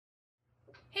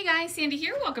Hey guys, Sandy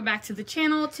here. Welcome back to the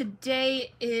channel.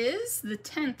 Today is the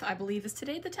 10th, I believe. Is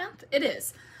today the 10th? It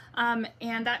is.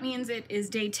 And that means it is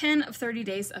day 10 of 30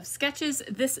 days of sketches.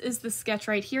 This is the sketch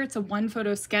right here. It's a one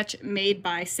photo sketch made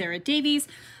by Sarah Davies.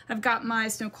 I've got my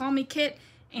Snoqualmie kit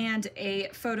and a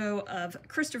photo of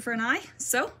Christopher and I.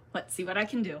 So let's see what I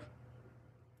can do.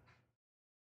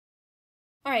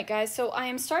 All right, guys, so I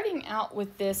am starting out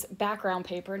with this background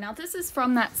paper. Now, this is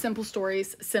from that Simple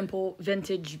Stories Simple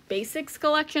Vintage Basics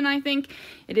collection, I think.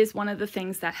 It is one of the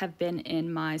things that have been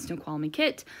in my Snoqualmie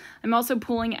kit. I'm also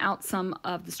pulling out some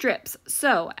of the strips.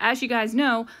 So, as you guys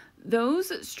know,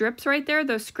 those strips right there,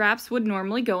 those scraps would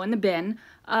normally go in the bin.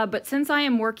 But since I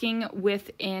am working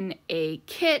within a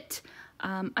kit,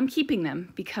 I'm keeping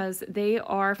them because they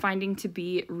are finding to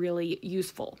be really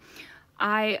useful.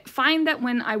 I find that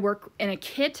when I work in a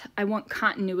kit, I want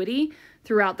continuity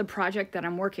throughout the project that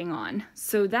I'm working on.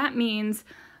 So that means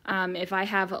if I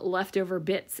have leftover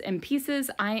bits and pieces,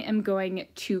 I am going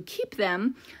to keep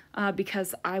them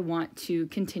because I want to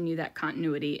continue that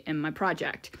continuity in my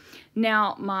project.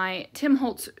 Now, my Tim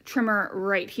Holtz trimmer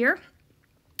right here.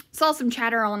 Saw some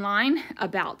chatter online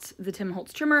about the Tim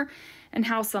Holtz trimmer and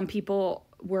how some people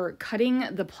were cutting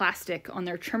the plastic on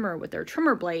their trimmer with their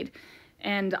trimmer blade.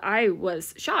 And I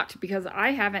was shocked because I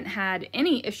haven't had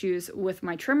any issues with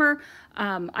my trimmer.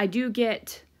 I do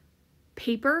get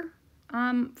paper,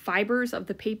 fibers of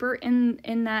the paper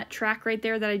in that track right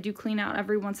there that I do clean out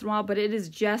every once in a while, but it is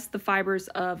just the fibers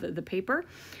of the paper.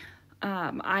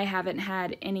 I haven't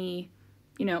had any,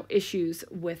 issues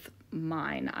with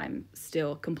mine. I'm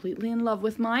still completely in love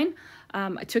with mine.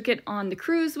 I took it on the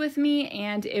cruise with me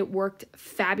and it worked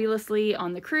fabulously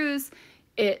on the cruise.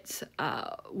 It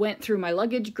went through my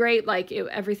luggage great,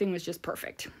 everything was just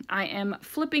perfect. I am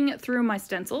flipping through my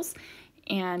stencils,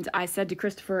 and I said to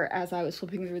Christopher as I was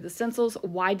flipping through the stencils,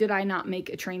 why did I not make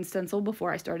a train stencil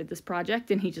before I started this project?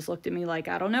 And he just looked at me like,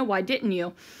 I don't know, why didn't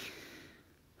you?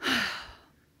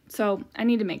 So I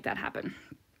need to make that happen.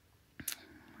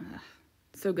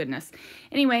 So goodness.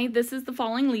 Anyway, this is the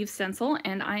Falling Leaves stencil,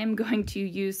 and I am going to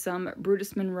use some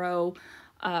Brutus Monroe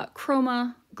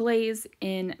Chroma glaze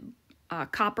in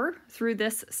copper through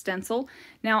this stencil.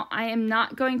 Now, I am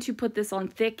not going to put this on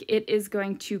thick. It is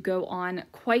going to go on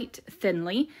quite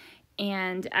thinly.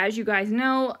 And as you guys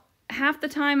know, half the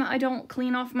time I don't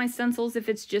clean off my stencils if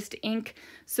it's just ink.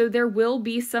 So there will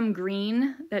be some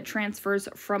green that transfers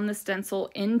from the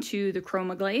stencil into the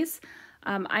chroma glaze.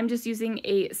 I'm just using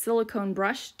a silicone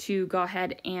brush to go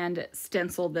ahead and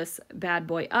stencil this bad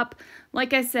boy up.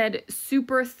 Like I said,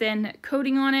 super thin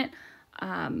coating on it.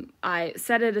 I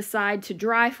set it aside to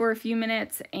dry for a few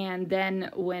minutes, and then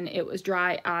when it was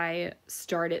dry, I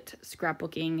started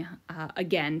scrapbooking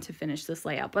again to finish this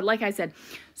layout. But like I said,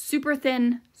 super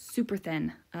thin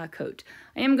coat.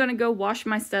 I am going to go wash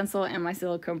my stencil and my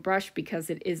silicone brush because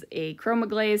it is a chroma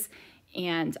glaze,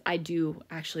 and I do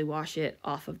actually wash it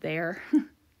off of there,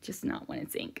 just not when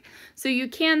it's ink. So you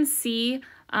can see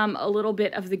a little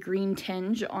bit of the green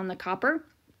tinge on the copper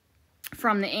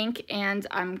from the ink, and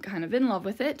I'm kind of in love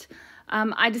with it.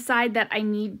 I decide that I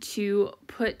need to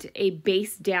put a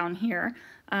base down here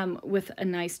with a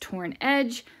nice torn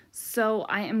edge, so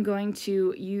I am going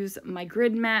to use my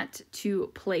grid mat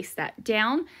to place that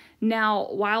down. Now,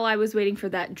 while I was waiting for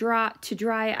that to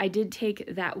dry, I did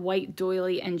take that white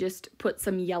doily and just put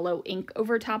some yellow ink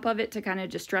over top of it to kind of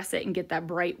distress it and get that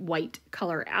bright white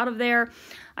color out of there.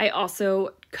 I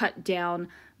also cut down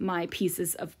my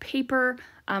pieces of paper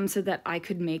so that I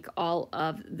could make all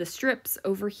of the strips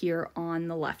over here on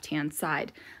the left-hand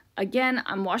side. Again,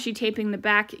 I'm washi taping the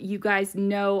back. You guys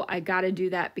know I gotta do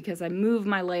that because I move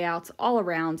my layouts all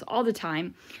around all the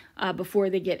time before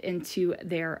they get into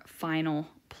their final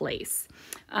place.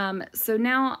 So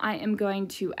now I am going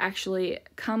to actually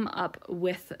come up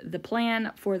with the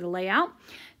plan for the layout.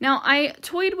 Now, I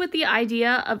toyed with the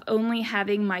idea of only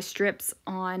having my strips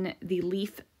on the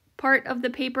leaf part of the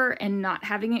paper and not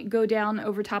having it go down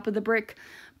over top of the brick,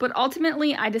 but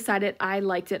ultimately I decided I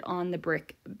liked it on the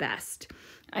brick best.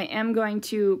 I am going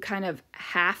to kind of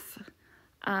half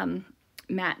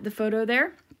matte the photo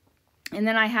there, and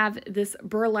then I have this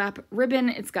burlap ribbon.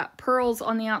 It's got pearls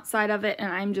on the outside of it,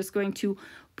 and I'm just going to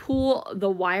pull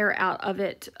the wire out of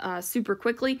it super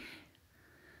quickly.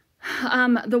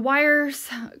 The wires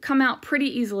come out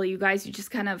pretty easily, you guys. You just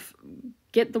kind of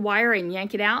get the wire and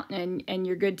yank it out, and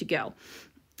you're good to go.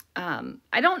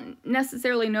 I don't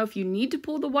necessarily know if you need to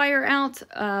pull the wire out,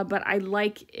 but I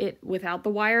like it without the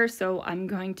wire, so I'm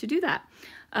going to do that.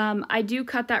 I do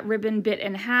cut that ribbon bit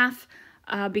in half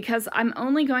because I'm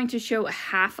only going to show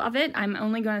half of it. I'm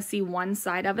only going to see one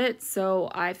side of it, so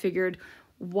I figured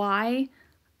why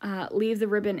leave the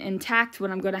ribbon intact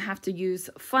when I'm going to have to use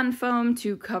fun foam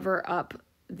to cover up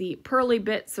the pearly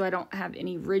bit so I don't have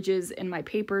any ridges in my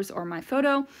papers or my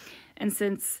photo. And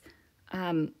since,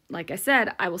 like I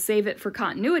said, I will save it for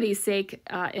continuity's sake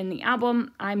in the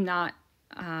album, I'm not,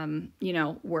 you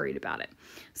know, worried about it.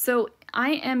 So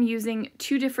I am using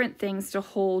two different things to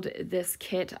hold this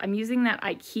kit. I'm using that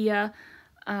IKEA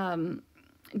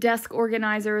desk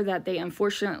organizer that they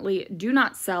unfortunately do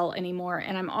not sell anymore.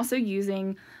 And I'm also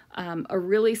using a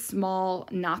really small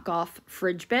knockoff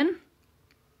fridge bin.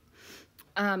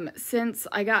 Since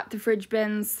I got the fridge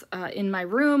bins in my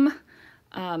room,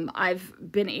 I've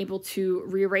been able to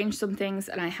rearrange some things,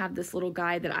 and I have this little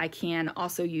guy that I can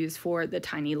also use for the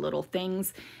tiny little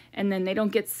things, and then they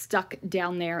don't get stuck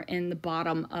down there in the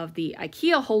bottom of the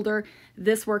IKEA holder.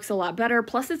 This works a lot better,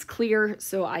 plus it's clear,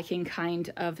 so I can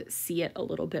kind of see it a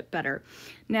little bit better.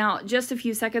 Now, just a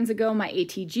few seconds ago, my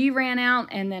ATG ran out,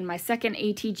 and then my second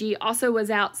ATG also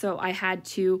was out, so I had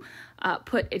to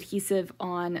put adhesive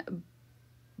on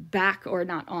back, or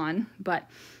not on, but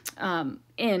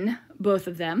in both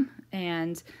of them,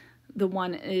 and the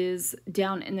one is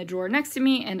down in the drawer next to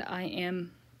me, and I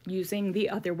am using the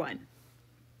other one.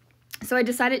 So I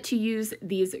decided to use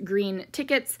these green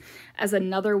tickets as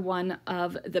another one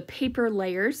of the paper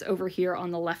layers over here on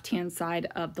the left-hand side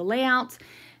of the layout,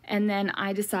 and then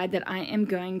I decide that I am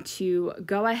going to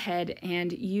go ahead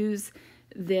and use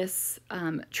this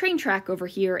train track over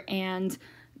here and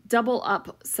double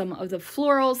up some of the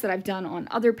florals that I've done on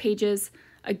other pages.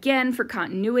 Again, for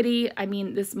continuity, I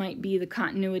mean, this might be the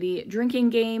continuity drinking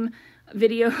game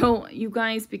video, you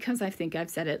guys, because I think I've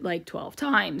said it like 12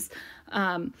 times.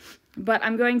 But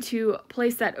I'm going to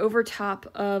place that over top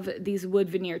of these wood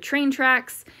veneer train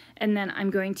tracks, and then I'm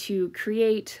going to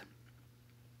create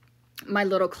my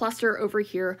little cluster over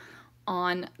here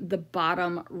on the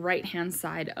bottom right-hand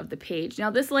side of the page. Now,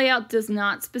 this layout does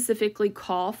not specifically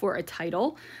call for a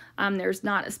title. There's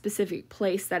not a specific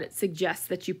place that it suggests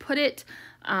that you put it.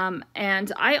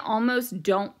 And I almost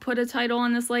don't put a title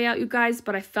on this layout, you guys,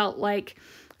 but I felt like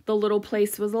the little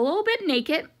place was a little bit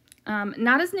naked.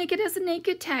 Not as naked as a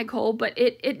naked tag hole, but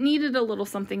it needed a little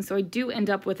something, so I do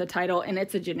end up with a title, and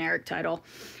it's a generic title.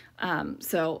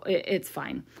 So it's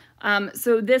fine.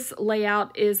 So this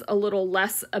layout is a little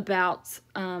less about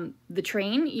the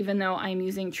train, even though I'm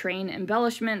using train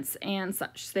embellishments and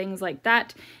such things like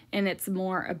that. And it's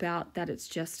more about that it's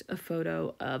just a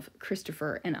photo of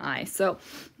Christopher and I. So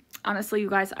honestly, you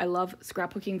guys, I love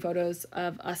scrapbooking photos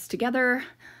of us together.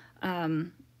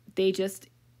 They just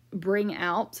bring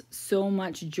out so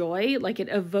much joy. Like, it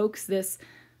evokes this,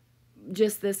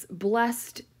 just this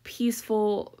blessed,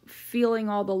 peaceful, feeling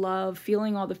all the love,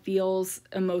 feeling all the feels,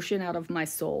 emotion out of my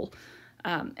soul.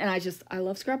 And I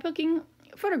love scrapbooking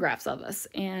photographs of us,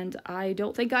 and I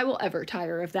don't think I will ever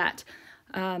tire of that.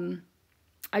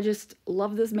 I just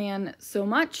love this man so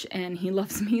much, and he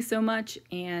loves me so much,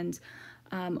 and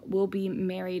we'll be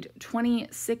married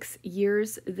 26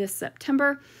 years this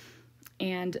September,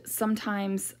 and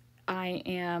sometimes I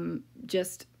am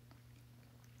just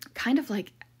kind of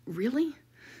like, really?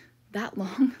 That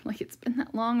long? Like, it's been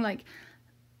that long? Like,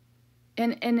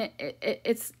 and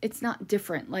it's not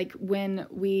different. Like, when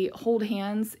we hold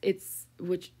hands,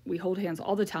 which we hold hands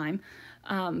all the time,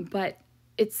 but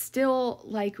it's still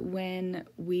like when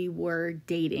we were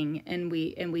dating and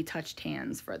we touched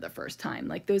hands for the first time.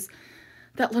 Like,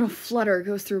 that little flutter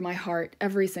goes through my heart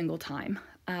every single time.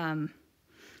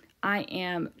 I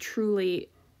am truly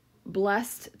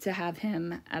blessed to have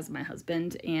him as my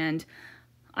husband, and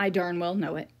I darn well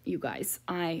know it, you guys.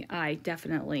 I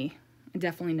definitely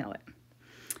know it.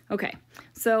 Okay,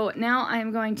 so now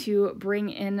I'm going to bring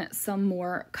in some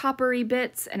more coppery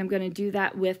bits, and I'm going to do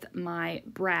that with my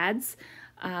brads.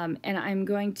 And I'm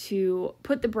going to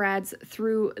put the brads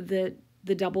through the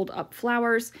doubled up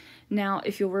flowers. Now,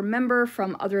 if you'll remember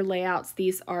from other layouts,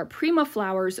 these are Prima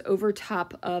flowers over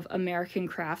top of American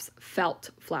Crafts felt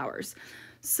flowers.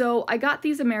 So I got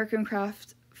these American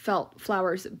Crafts felt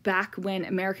flowers back when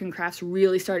American Crafts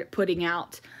really started putting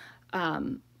out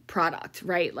product,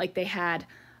 right? Like, they had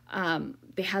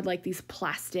like these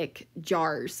plastic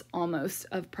jars almost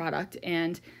of product,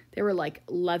 and they were like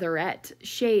leatherette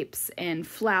shapes and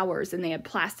flowers, and they had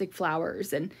plastic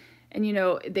flowers, and you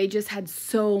know, they just had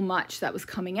so much that was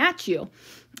coming at you.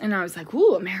 And I was like,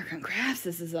 ooh, American Crafts,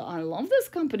 I love this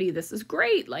company. This is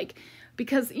great. Like,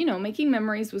 because, you know, Making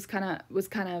Memories was kind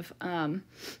of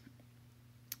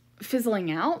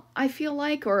fizzling out, I feel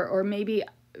like, or maybe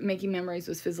Making Memories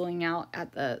was fizzling out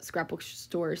at the scrapbook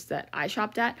stores that I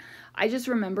shopped at. I just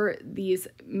remember these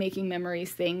Making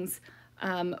Memories things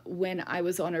when I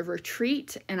was on a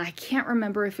retreat, and I can't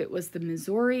remember if it was the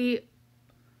Missouri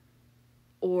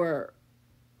or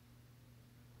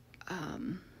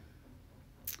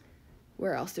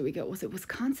where else did we go? Was it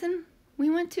Wisconsin we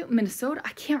went to? Minnesota?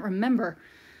 I can't remember.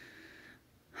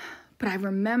 But I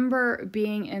remember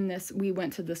being in this, we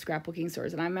went to the scrapbooking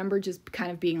stores, and I remember just kind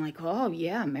of being like, oh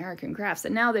yeah, American crafts.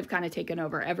 And now they've kind of taken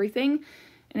over everything.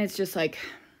 And it's just like,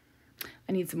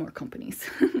 I need some more companies.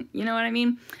 You know what I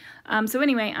mean? So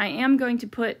anyway, I am going to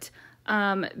put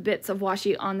bits of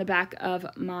washi on the back of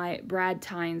my brad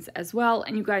tines as well.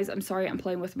 And you guys, I'm sorry, I'm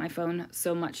playing with my phone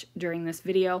so much during this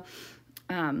video.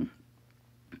 I'm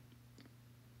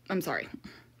sorry,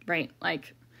 right?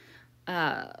 Like,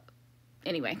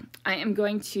 anyway, I am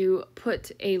going to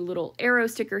put a little arrow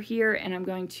sticker here, and I'm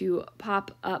going to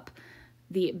pop up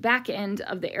the back end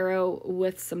of the arrow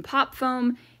with some pop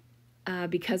foam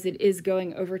because it is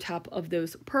going over top of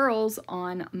those pearls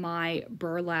on my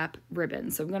burlap ribbon.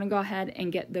 So I'm going to go ahead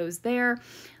and get those there.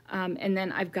 And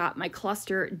then I've got my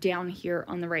cluster down here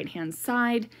on the right-hand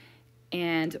side,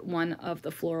 and one of the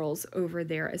florals over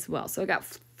there as well. So I got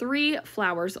 3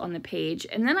 flowers on the page,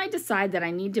 and then I decide that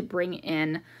I need to bring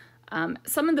in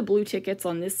some of the blue tickets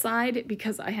on this side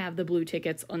because I have the blue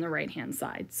tickets on the right-hand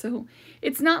side. So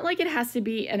it's not like it has to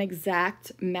be an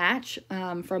exact match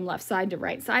from left side to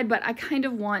right side, but I kind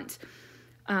of want,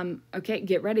 okay,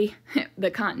 get ready,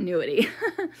 the continuity.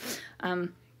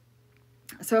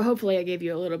 So hopefully I gave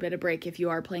you a little bit of break if you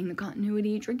are playing the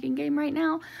continuity drinking game right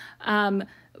now.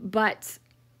 But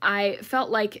I felt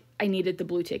like I needed the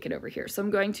blue ticket over here. So I'm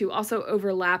going to also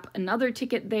overlap another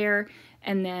ticket there,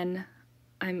 and then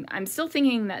I'm still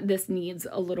thinking that this needs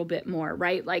a little bit more,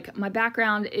 right? Like my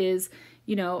background is,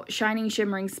 you know, shining,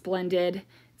 shimmering, splendid.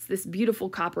 It's this beautiful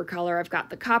copper color. I've got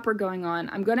the copper going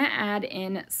on. I'm going to add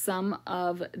in some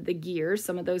of the gears,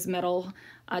 some of those metal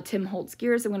Tim Holtz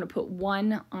gears. I'm going to put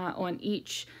one on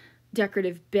each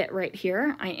decorative bit right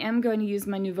here. I am going to use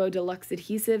my Nouveau Deluxe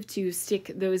adhesive to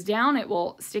stick those down. It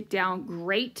will stick down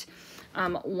great.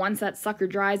 Once that sucker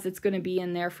dries, it's going to be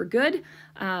in there for good.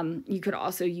 You could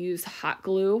also use hot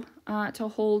glue to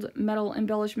hold metal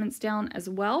embellishments down as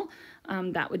well.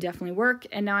 That would definitely work.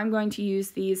 And now I'm going to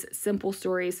use these Simple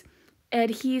Stories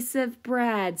adhesive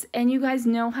brads. And you guys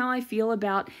know how I feel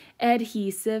about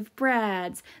adhesive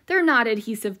brads. They're not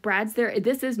adhesive brads.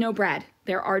 This is no brad.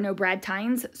 There are no brad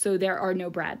tines, so there are no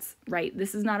brads, right?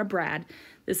 This is not a brad.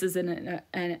 This is an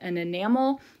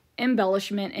enamel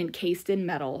embellishment encased in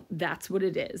metal. That's what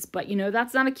it is. But you know,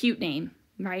 that's not a cute name,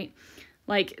 right?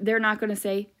 Like, they're not going to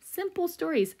say Simple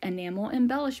Stories enamel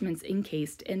embellishments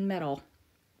encased in metal.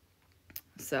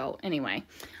 So anyway,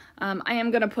 I am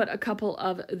going to put a couple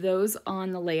of those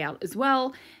on the layout as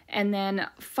well. And then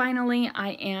finally,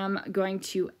 I am going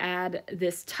to add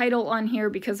this title on here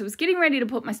because I was getting ready to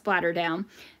put my splatter down.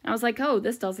 And I was like, oh,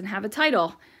 this doesn't have a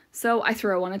title. So I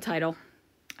throw on a title.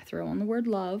 I throw on the word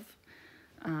love.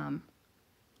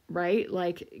 Right?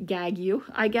 Like, gag you,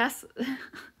 I guess.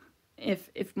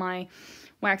 If my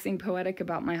waxing poetic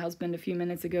about my husband a few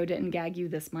minutes ago didn't gag you,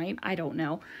 this might. I don't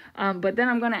know. But then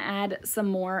I'm going to add some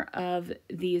more of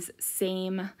these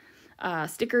same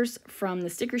stickers from the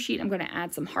sticker sheet. I'm going to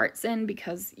add some hearts in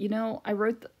because, you know,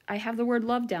 I have the word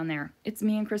love down there. It's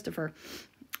me and Christopher.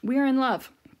 We are in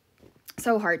love.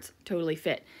 So hearts totally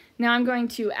fit. Now I'm going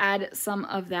to add some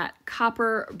of that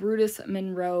Copper Brutus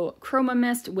Monroe Chroma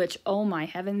Mist, which, oh my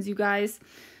heavens, you guys,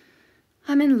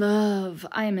 I'm in love.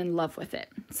 I am in love with it.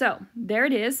 So there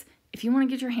it is. If you want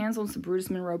to get your hands on some Brutus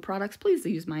Monroe products, please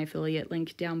use my affiliate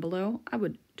link down below. I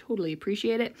would totally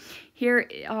appreciate it. Here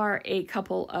are a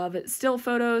couple of still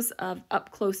photos of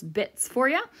up-close bits for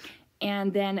you.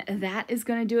 And then that is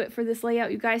going to do it for this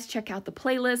layout. You guys check out the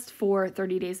playlist for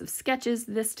 30 Days of Sketches.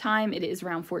 This time it is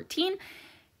round 14.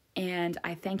 And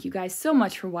I thank you guys so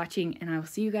much for watching, and I will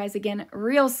see you guys again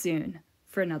real soon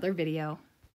for another video.